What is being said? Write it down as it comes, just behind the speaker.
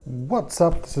What's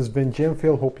up? This is Vin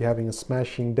Gemfield. Hope you're having a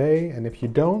smashing day. And if you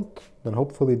don't, then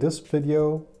hopefully this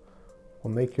video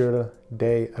will make your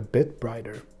day a bit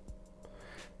brighter.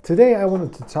 Today I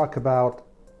wanted to talk about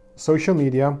social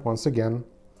media once again.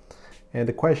 And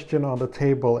the question on the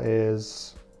table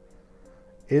is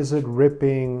it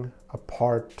ripping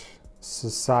apart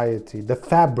society, the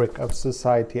fabric of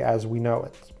society as we know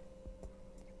it?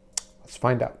 Let's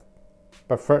find out.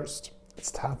 But first, it's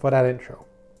time for that intro.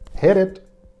 Hit it!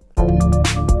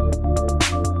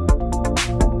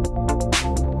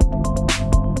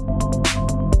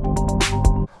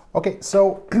 Okay,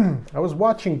 so I was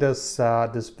watching this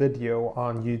video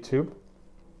on YouTube.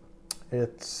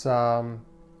 It's I'm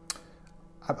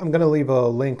gonna leave a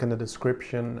link in the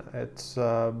description. It's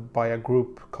by a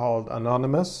group called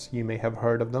Anonymous. You may have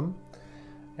heard of them,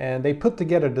 and they put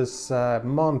together this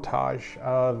montage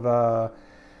of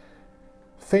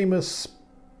famous,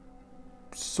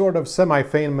 sort of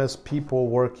semi-famous people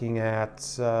working at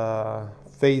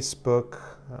Facebook.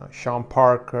 Sean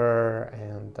Parker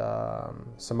and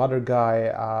some other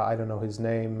guy, I don't know his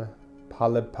name,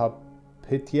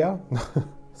 Palihapitiya,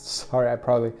 sorry, I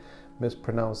probably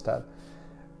mispronounced that,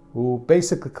 who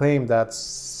basically claimed that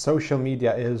social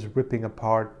media is ripping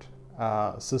apart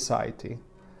society.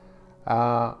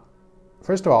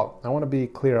 First of all, I want to be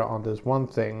clear on this one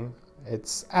thing.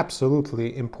 It's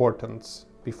absolutely important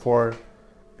before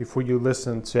you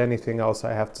listen to anything else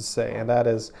I have to say, and that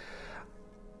is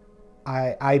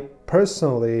I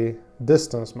personally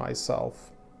distance myself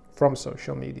from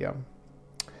social media.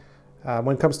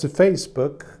 When it comes to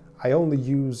Facebook, I only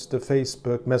use the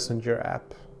Facebook Messenger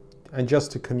app, and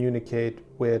just to communicate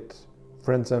with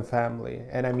friends and family.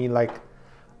 And I mean like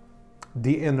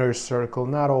the inner circle,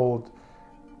 not old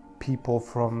people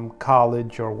from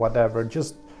college or whatever,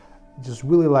 just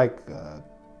really like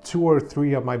 2 or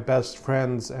 3 of my best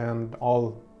friends and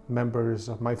all members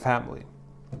of my family.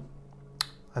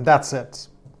 And that's it.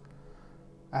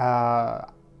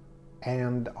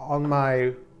 And on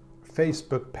my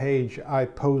Facebook page, I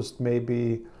post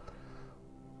maybe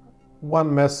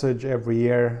one message every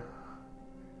year,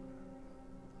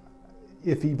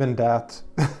 if even that.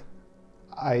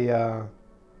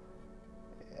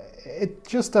 It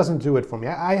just doesn't do it for me.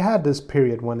 I had this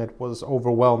period when it was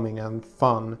overwhelming and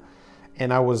fun,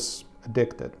 and I was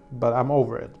addicted, but I'm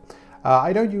over it.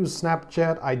 I don't use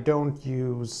Snapchat. I don't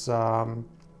use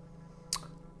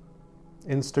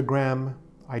Instagram.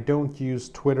 I don't use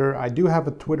Twitter. I do have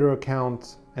a Twitter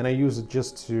account, and I use it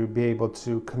just to be able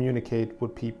to communicate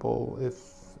with people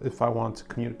if I want to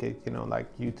communicate, like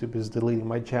YouTube is deleting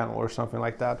my channel or something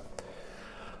like that.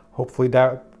 Hopefully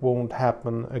that won't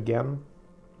happen again.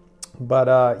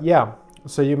 But yeah,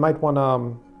 so you might want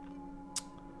to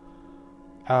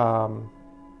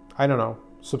I don't know,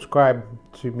 subscribe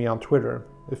to me on Twitter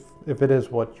if it is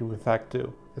what you in fact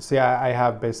do. See, I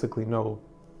have basically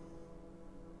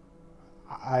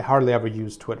I hardly ever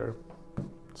use Twitter.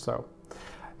 So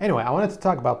anyway, I wanted to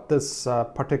talk about this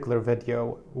particular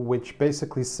video, which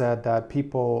basically said that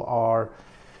people are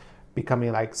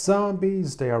becoming like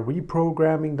zombies, they are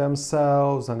reprogramming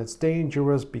themselves, and it's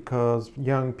dangerous because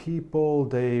young people,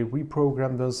 they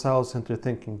reprogram themselves into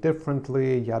thinking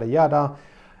differently, yada yada.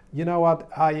 You know what,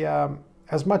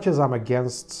 as much as I'm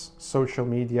against social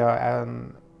media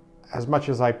and as much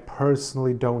as I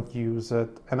personally don't use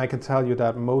it, and I can tell you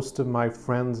that most of my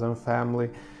friends and family,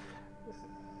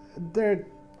 they're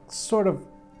sort of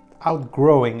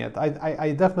outgrowing it.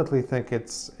 I definitely think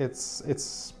it's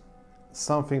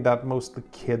something that mostly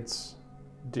kids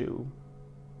do,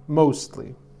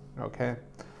 mostly, okay?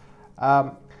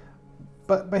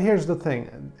 But here's the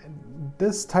thing,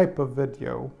 this type of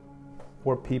video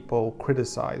where people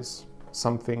criticize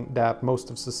something that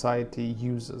most of society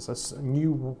uses as a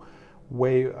new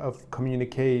way of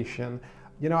communication.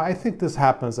 I think this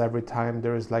happens every time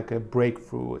there is like a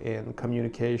breakthrough in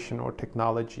communication or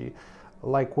technology.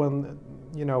 Like when,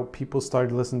 people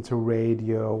start listening to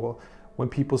radio, when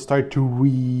people start to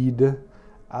read,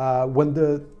 when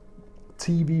the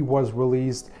TV was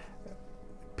released,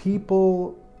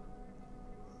 people,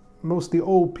 mostly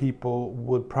old people,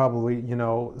 would probably,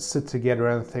 sit together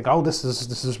and think, oh, this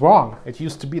is wrong. It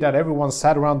used to be that everyone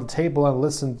sat around the table and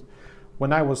listened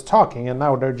when I was talking, and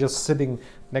now they're just sitting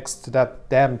next to that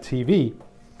damn TV.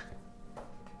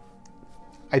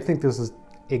 I think this is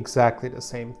exactly the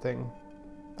same thing.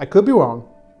 I could be wrong.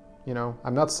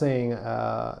 I'm not saying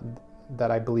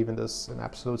that I believe in this in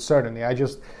absolute certainty.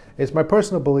 It's my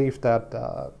personal belief that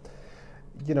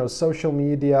social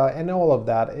media and all of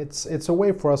that, it's a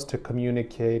way for us to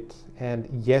communicate, and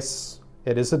yes,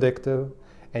 it is addictive,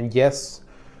 and yes,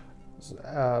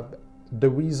 the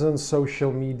reason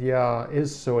social media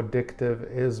is so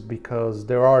addictive is because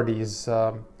there are these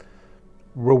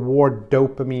reward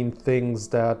dopamine things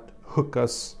that hook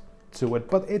us to it.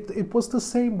 But it was the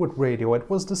same with radio, it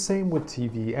was the same with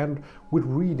TV and with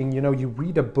reading. You know, you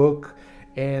read a book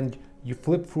and you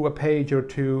flip through a page or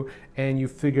two and you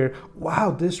figure, wow,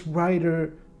 this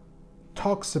writer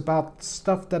talks about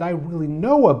stuff that I really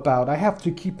know about. I have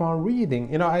to keep on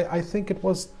reading. You know, I think it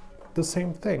was the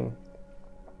same thing.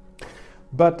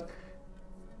 But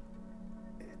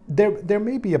there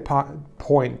may be a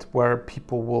point where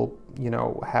people will, you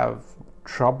know, have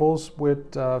troubles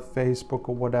with Facebook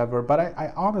or whatever. But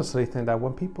I honestly think that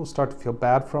when people start to feel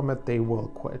bad from it, they will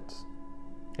quit.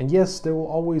 And yes, there will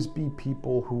always be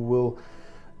people who will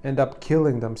end up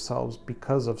killing themselves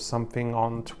because of something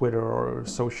on Twitter or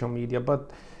social media,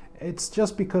 but it's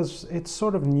just because it's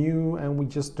sort of new and we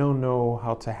just don't know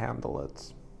how to handle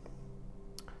it.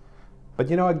 But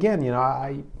you know, again, you know,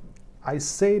 I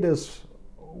say this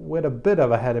with a bit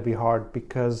of a heavy heart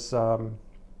because I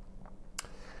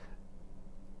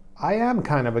am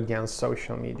kind of against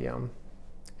social media,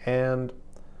 and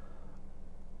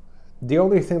the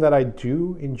only thing that I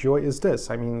do enjoy is this.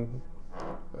 I mean,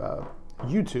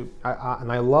 YouTube,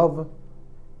 and I love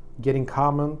getting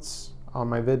comments on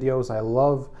my videos. I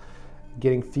love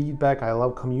getting feedback. I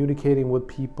love communicating with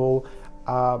people.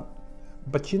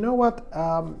 But you know what?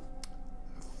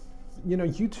 You know,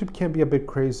 YouTube can be a bit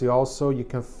crazy also. You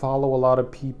can follow a lot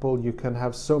of people. You can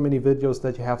have so many videos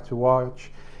that you have to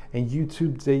watch. And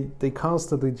YouTube, they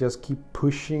constantly just keep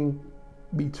pushing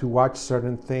me to watch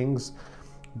certain things.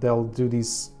 They'll give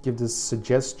these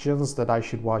suggestions that I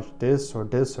should watch this or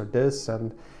this or this,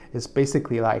 and it's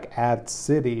basically like ad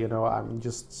city, you know.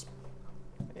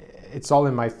 It's all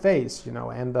in my face, you know,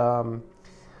 and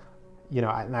you know,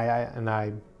 and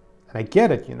I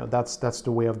get it, you know. That's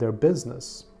the way of their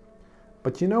business.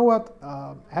 But you know what?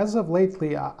 As of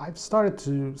lately, I've started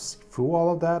to see through all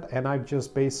of that, and I've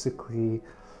just basically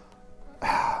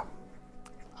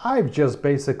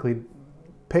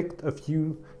picked a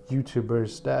few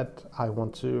YouTubers that I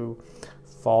want to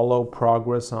follow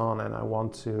progress on, and I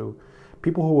want to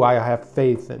people who I have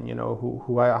faith in, you know,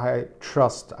 who I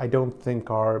trust. I don't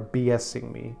think are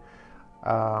BSing me,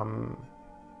 and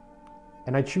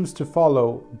I choose to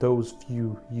follow those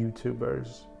few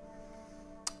YouTubers,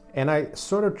 and I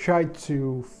sort of try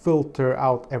to filter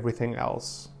out everything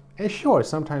else. And sure,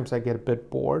 sometimes I get a bit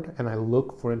bored and I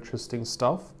look for interesting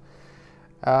stuff.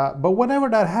 But whenever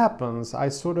that happens, I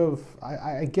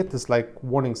get this like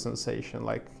warning sensation,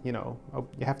 like, you know, oh,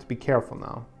 you have to be careful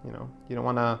now, you know, you don't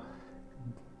want to,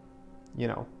 you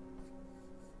know,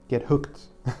 get hooked.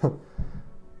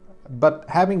 But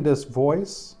having this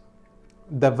voice,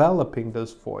 developing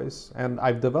this voice, and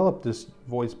I've developed this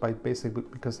voice by basically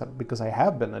because I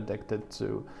have been addicted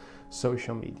to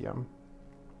social media.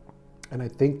 And I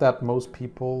think that most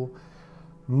people,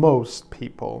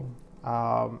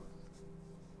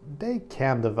 they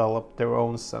can develop their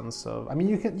own sense of, I mean,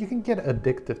 you can get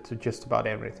addicted to just about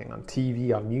everything on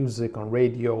TV, on music, on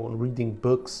radio, on reading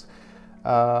books.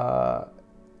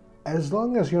 As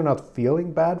long as you're not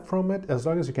feeling bad from it, as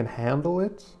long as you can handle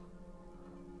it,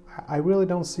 I really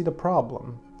don't see the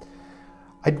problem.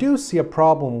 I do see a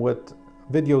problem with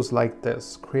videos like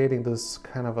this, creating this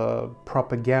kind of a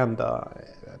propaganda,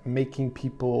 making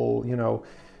people, you know,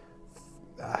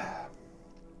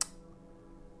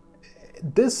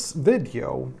 this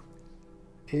video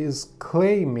is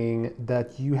claiming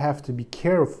that you have to be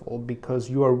careful because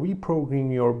you are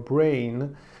reprogramming your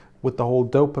brain with the whole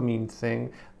dopamine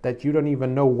thing, that you don't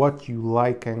even know what you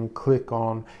like and click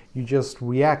on. You just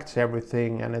react to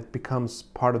everything and it becomes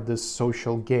part of this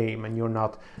social game, and you're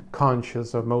not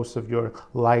conscious of most of your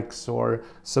likes or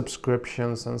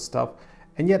subscriptions and stuff.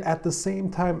 And yet at the same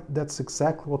time, that's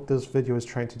exactly what this video is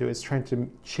trying to do. It's trying to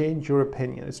change your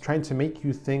opinion. It's trying to make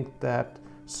you think that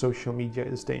social media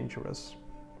is dangerous.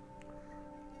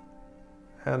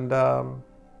 And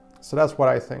so that's what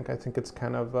I think. I think it's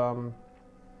kind of,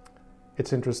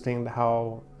 it's interesting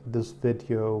how this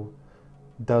video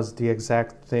does the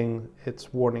exact thing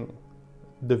it's warning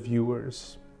the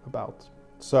viewers about.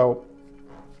 So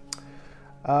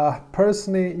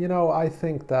personally, you know, I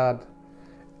think that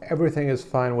everything is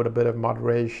fine with a bit of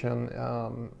moderation.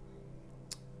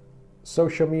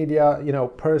 Social media, you know,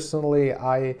 personally,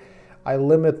 I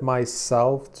limit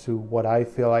myself to what I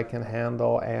feel I can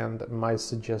handle, and my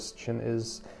suggestion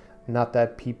is not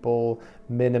that people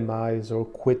minimize or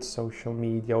quit social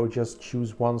media or just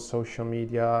choose one social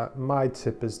media. My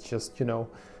tip is just, you know,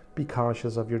 be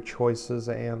conscious of your choices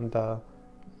and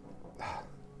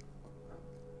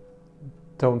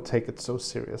don't take it so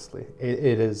seriously.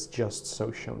 It is just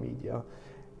social media.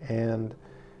 And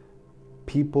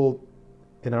people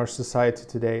in our society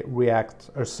today react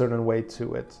a certain way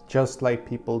to it, just like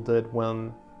people did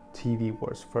when TV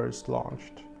was first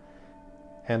launched,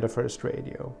 and the first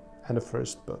radio, and the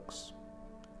first books.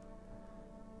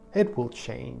 It will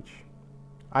change.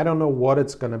 I don't know what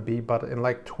it's going to be, but in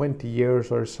like 20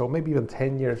 years or so, maybe even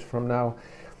 10 years from now,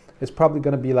 it's probably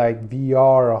going to be like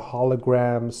VR or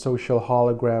holograms, social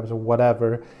holograms or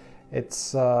whatever.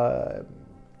 It's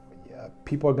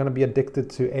people are going to be addicted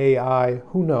to AI.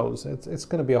 Who knows? It's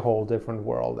going to be a whole different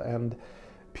world, and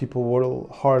people will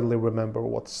hardly remember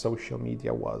what social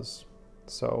media was.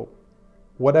 So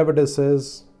whatever this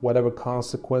is, whatever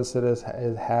consequence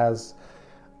it has,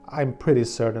 I'm pretty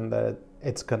certain that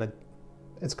it's gonna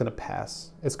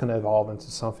pass. It's gonna evolve into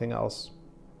something else.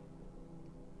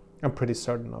 I'm pretty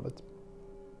certain of it.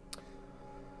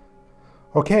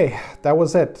 Okay, that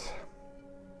was it.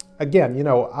 Again,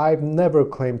 I've never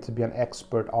claimed to be an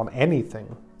expert on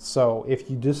anything. So if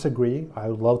you disagree, I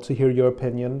would love to hear your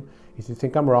opinion. If you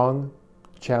think I'm wrong,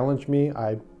 challenge me.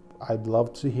 I'd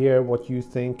love to hear what you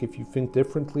think. If you think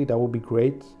differently, that would be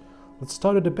great. Let's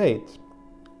start a debate.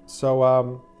 So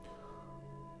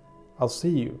I'll see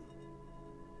you.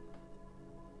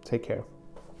 Take care.